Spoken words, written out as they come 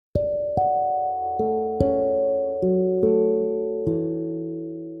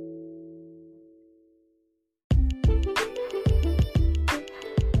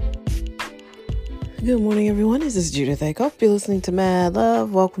Good morning, everyone. This is Judith Akoff. You're listening to Mad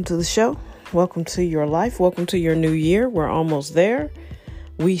Love. Welcome to the show. Welcome to your life. Welcome to your new year. We're almost there.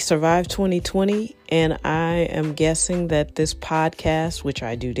 We survived 2020, and I am guessing that this podcast, which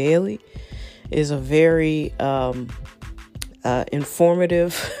I do daily, is a very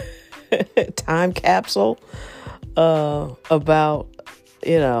informative time capsule about,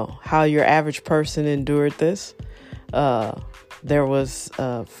 how your average person endured this. There was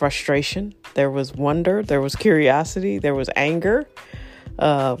frustration, there was wonder, there was curiosity, there was anger.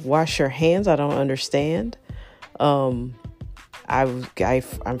 Wash your hands. I don't understand. I'm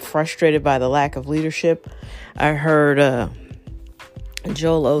frustrated by the lack of leadership. I heard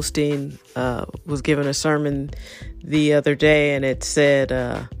Joel Osteen was giving a sermon the other day, and it said,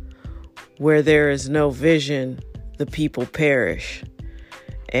 where there is no vision, the people perish.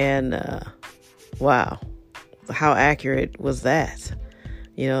 And wow. How accurate was that?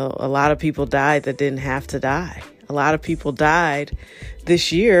 A lot of people died that didn't have to die. A lot of people died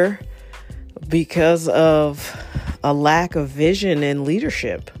this year because of a lack of vision and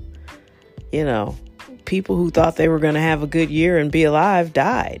leadership. People who thought they were going to have a good year and be alive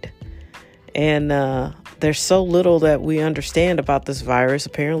died. And there's so little that we understand about this virus.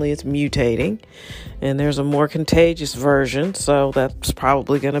 Apparently it's mutating, and there's a more contagious version. So that's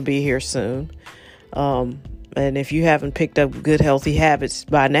probably going to be here soon. And if you haven't picked up good, healthy habits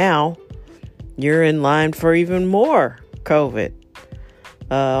by now, you're in line for even more COVID,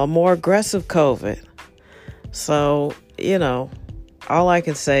 a more aggressive COVID. So, all I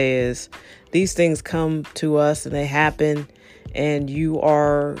can say is these things come to us and they happen, and you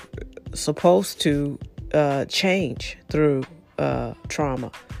are supposed to change through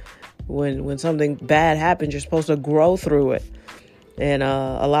trauma. When something bad happens, you're supposed to grow through it. And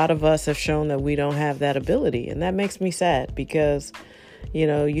a lot of us have shown that we don't have that ability. And that makes me sad because,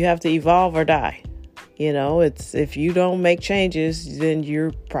 you have to evolve or die. It's if you don't make changes, then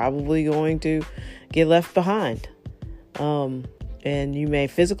you're probably going to get left behind. And you may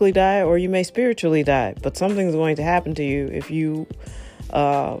physically die or you may spiritually die. But something's going to happen to you if you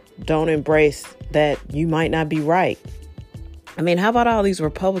don't embrace that you might not be right. I mean, how about all these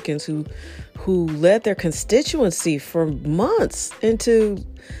Republicans who led their constituency for months into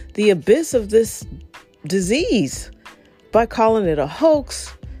the abyss of this disease by calling it a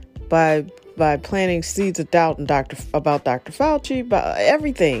hoax, by planting seeds of doubt about Dr. Fauci, about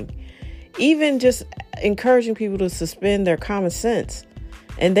everything, even just encouraging people to suspend their common sense.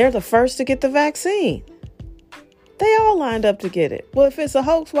 And they're the first to get the vaccine. They all lined up to get it. Well, if it's a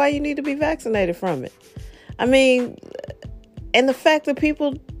hoax, why you need to be vaccinated from it? I mean, and the fact that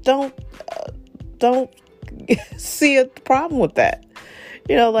people don't see a problem with that.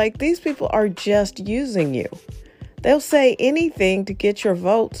 These people are just using you. They'll say anything to get your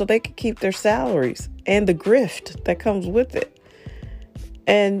vote so they can keep their salaries and the grift that comes with it.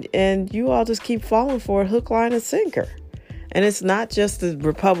 And you all just keep falling for it hook, line, and sinker. And it's not just the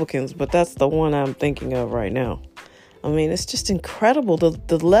Republicans, but that's the one I'm thinking of right now. I mean, it's just incredible,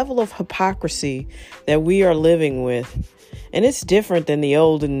 the level of hypocrisy that we are living with. And it's different than the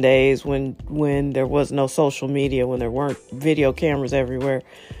olden days when there was no social media, when there weren't video cameras everywhere.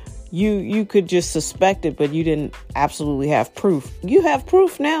 You could just suspect it, but you didn't absolutely have proof. You have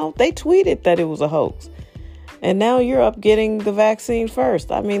proof now. They tweeted that it was a hoax. And now you're up getting the vaccine first.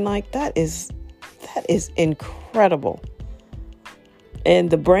 I mean, that is incredible. And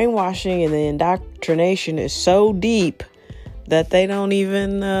the brainwashing and the indoctrination is so deep that they don't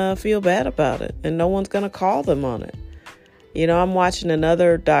even feel bad about it. And no one's going to call them on it. I'm watching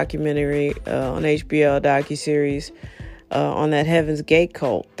another documentary on HBO, a docuseries on that Heaven's Gate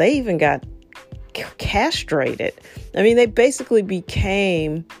cult. They even got castrated. I mean, they basically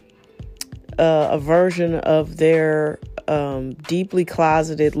became a version of their deeply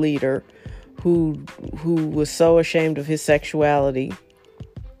closeted leader who was so ashamed of his sexuality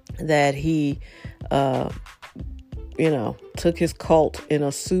that he, took his cult in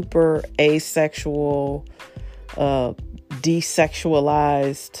a super asexual,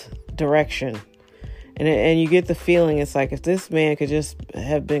 desexualized direction. And you get the feeling it's like if this man could just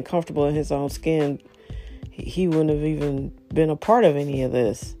have been comfortable in his own skin, he wouldn't have even been a part of any of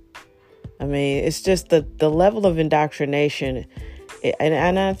this. I mean, it's just the level of indoctrination.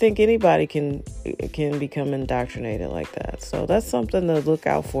 And I think anybody can become indoctrinated like that. So that's something to look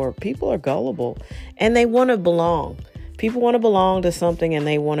out for. People are gullible and they want to belong. People want to belong to something and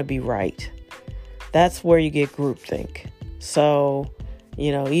they want to be right. That's where you get groupthink. So,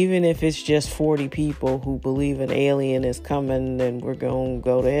 even if it's just 40 people who believe an alien is coming and we're going to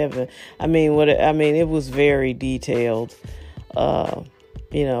go to heaven. It was very detailed.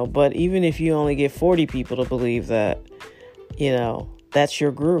 But even if you only get 40 people to believe that, that's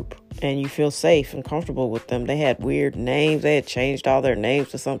your group and you feel safe and comfortable with them. They had weird names. They had changed all their names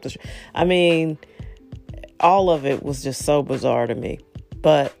to something. I mean, all of it was just so bizarre to me.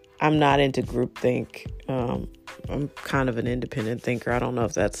 But I'm not into groupthink. I'm kind of an independent thinker. I don't know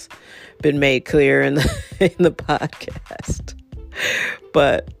if that's been made clear in the podcast.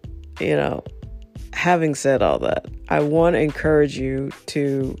 But, having said all that, I want to encourage you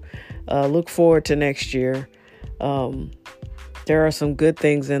to look forward to next year. There are some good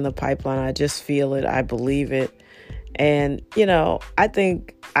things in the pipeline. I just feel it. I believe it. And, I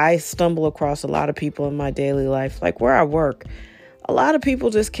think I stumble across a lot of people in my daily life, like where I work. A lot of people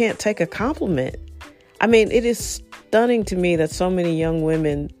just can't take a compliment. I mean, it is stunning to me that so many young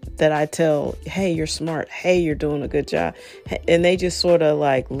women that I tell, hey, you're smart. Hey, you're doing a good job. And they just sort of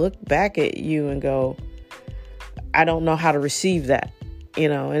like look back at you and go, I don't know how to receive that,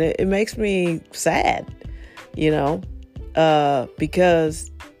 and it makes me sad,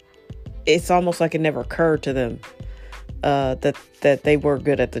 because it's almost like it never occurred to them that they were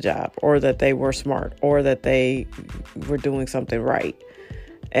good at the job, or that they were smart, or that they were doing something right.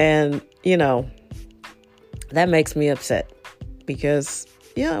 And, that makes me upset, because,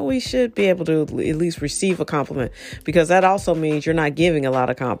 we should be able to at least receive a compliment, because that also means you're not giving a lot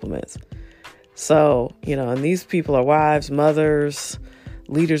of compliments. So, and these people are wives, mothers,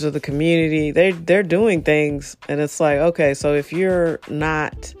 leaders of the community. They're doing things. And it's like, okay, so if you're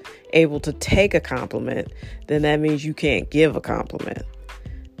not able to take a compliment, then that means you can't give a compliment.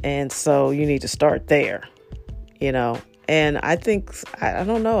 And so you need to start there, And I think, I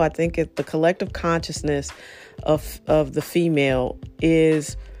don't know, I think the collective consciousness of the female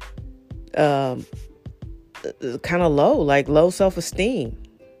is kind of low, like low self-esteem,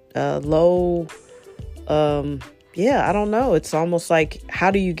 low, I don't know. It's almost like,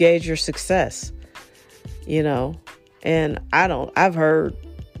 how do you gauge your success? And I've heard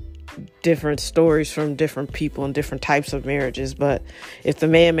different stories from different people and different types of marriages, but if the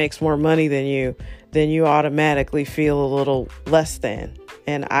man makes more money than you, then you automatically feel a little less than.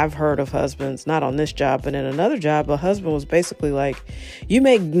 And I've heard of husbands, not on this job, but in another job, a husband was basically like, you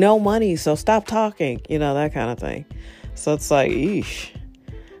make no money, so stop talking, that kind of thing. So it's like, eesh.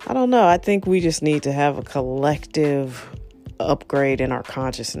 I don't know. I think we just need to have a collective upgrade in our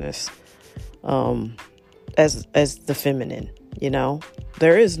consciousness as the feminine,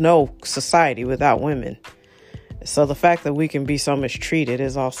 There is no society without women. So the fact that we can be so mistreated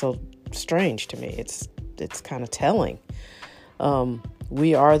is also strange to me. It's kind of telling.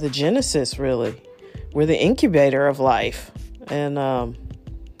 We are the genesis, really. We're the incubator of life. And,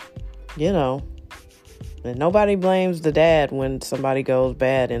 and nobody blames the dad when somebody goes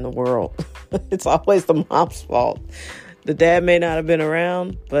bad in the world. It's always the mom's fault. The dad may not have been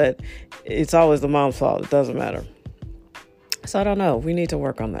around, but it's always the mom's fault. It doesn't matter. So I don't know. We need to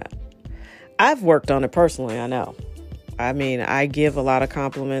work on that. I've worked on it personally, I know. I mean, I give a lot of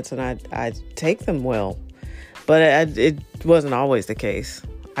compliments and I take them well. But it wasn't always the case.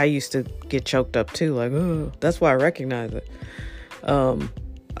 I used to get choked up too. Like, oh, that's why I recognize it.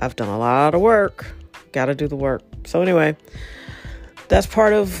 I've done a lot of work. Got to do the work. So anyway, that's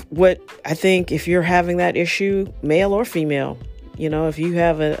part of what I think, if you're having that issue, male or female, if you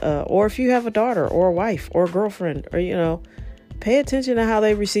have or if you have a daughter or a wife or a girlfriend, or, pay attention to how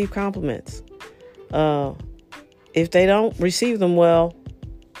they receive compliments. If they don't receive them well,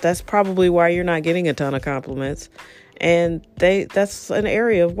 that's probably why you're not getting a ton of compliments. And that's an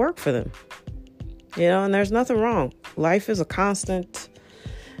area of work for them. And there's nothing wrong. Life is a constant.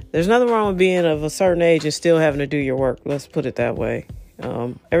 There's nothing wrong with being of a certain age and still having to do your work. Let's put it that way.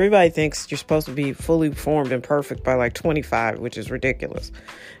 Everybody thinks you're supposed to be fully formed and perfect by like 25, which is ridiculous.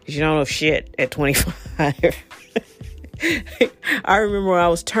 Because you don't know shit at 25. I remember when I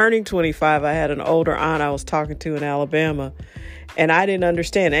was turning 25, I had an older aunt I was talking to in Alabama, and I didn't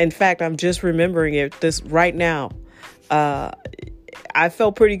understand. In fact, I'm just remembering it this right now. I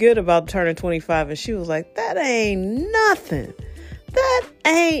felt pretty good about turning 25, and she was like, that ain't nothing. That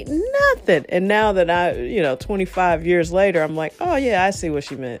ain't nothing. And now that 25 years later, I'm like, oh yeah, I see what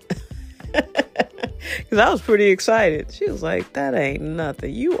she meant. Because I was pretty excited. She was like, that ain't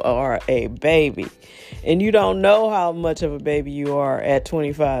nothing. You are a baby. And you don't know how much of a baby you are at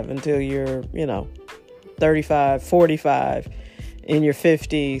 25 until you're, 35, 45, in your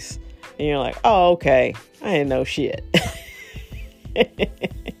 50s. And you're like, oh, okay, I ain't know shit.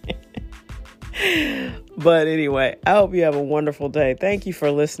 But anyway, I hope you have a wonderful day. Thank you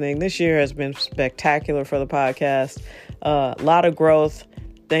for listening. This year has been spectacular for the podcast. A lot of growth.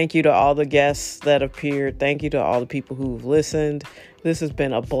 Thank you to all the guests that appeared. Thank you to all the people who've listened. This has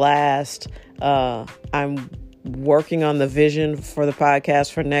been a blast. I'm working on the vision for the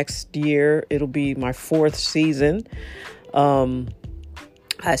podcast for next year. It'll be my 4th season.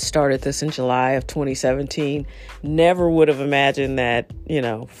 I started this in July of 2017. Never would have imagined that,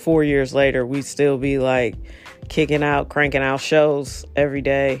 4 years later, we'd still be like cranking out shows every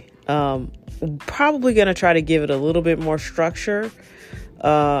day. Probably going to try to give it a little bit more structure.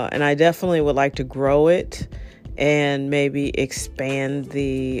 And I definitely would like to grow it and maybe expand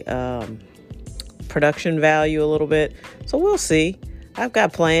the production value a little bit. So we'll see. I've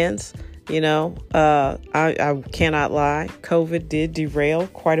got plans. I cannot lie. COVID did derail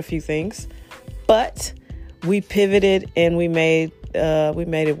quite a few things, but we pivoted and we made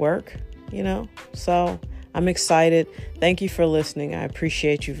it work, so I'm excited. Thank you for listening. I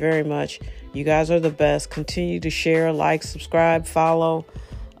appreciate you very much. You guys are the best. Continue to share, like, subscribe, follow,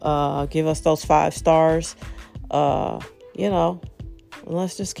 give us those 5 stars, and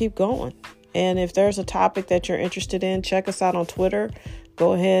let's just keep going. And if there's a topic that you're interested in, check us out on Twitter.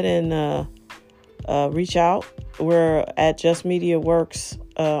 Go ahead and reach out. We're at Just Media Works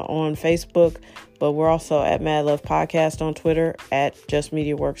on Facebook, but we're also at Mad Love Podcast on Twitter, at Just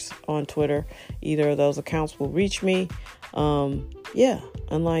Media Works on Twitter. Either of those accounts will reach me. And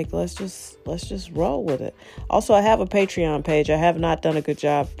let's just roll with it. Also, I have a Patreon page. I have not done a good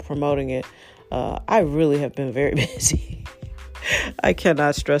job promoting it. I really have been very busy. I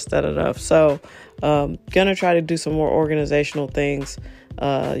cannot stress that enough. So, gonna try to do some more organizational things.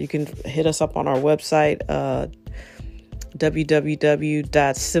 You can hit us up on our website,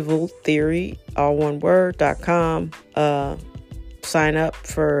 www.civiltheory.com. Sign up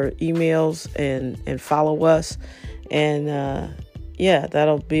for emails and follow us. And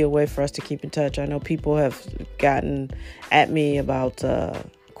that'll be a way for us to keep in touch. I know people have gotten at me about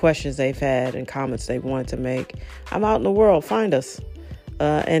questions they've had and comments they wanted to make. I'm out in the world. Find us.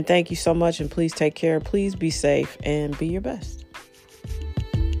 And thank you so much. And please take care. Please be safe and be your best.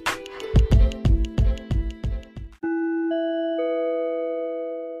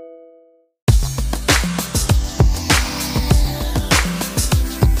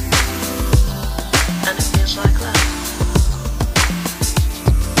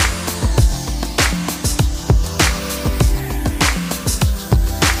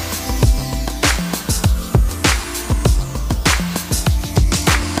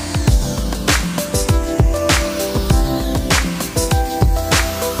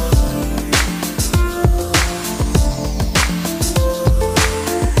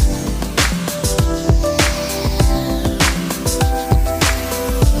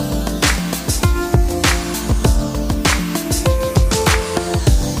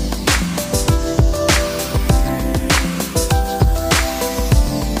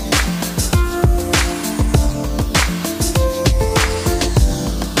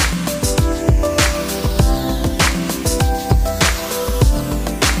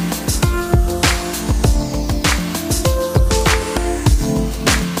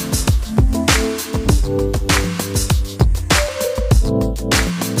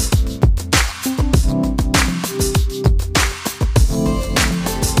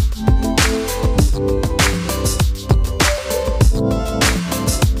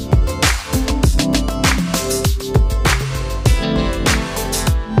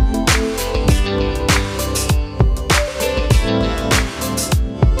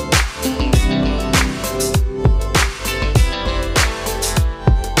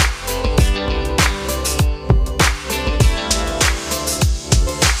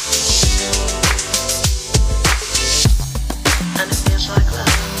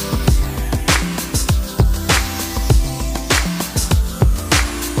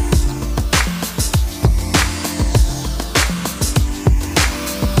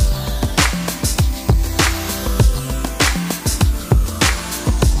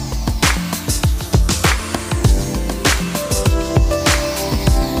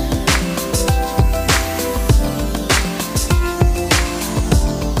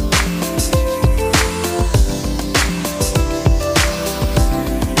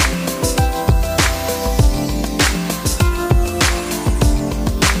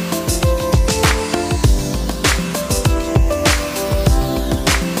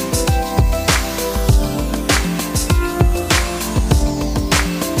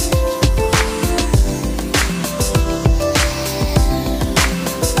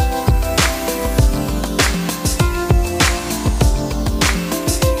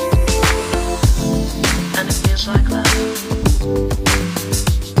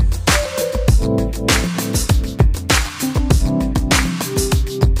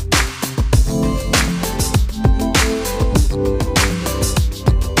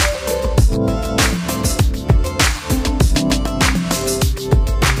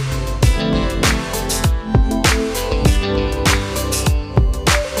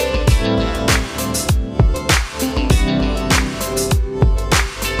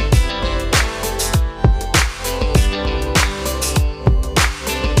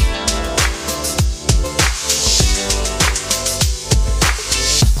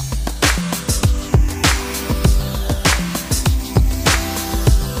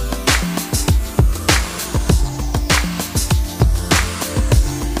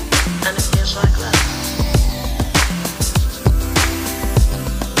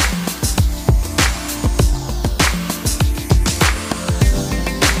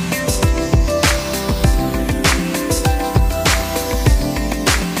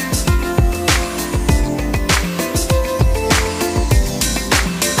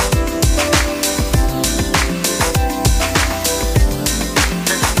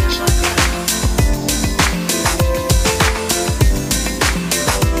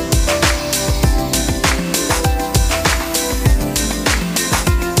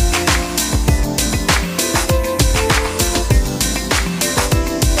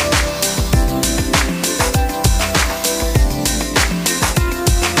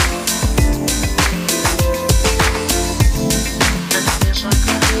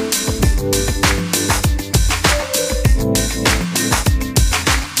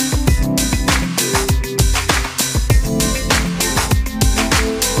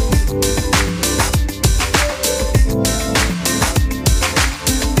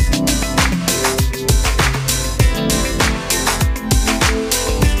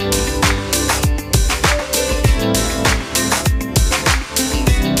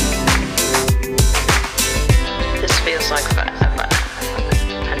 feels like forever.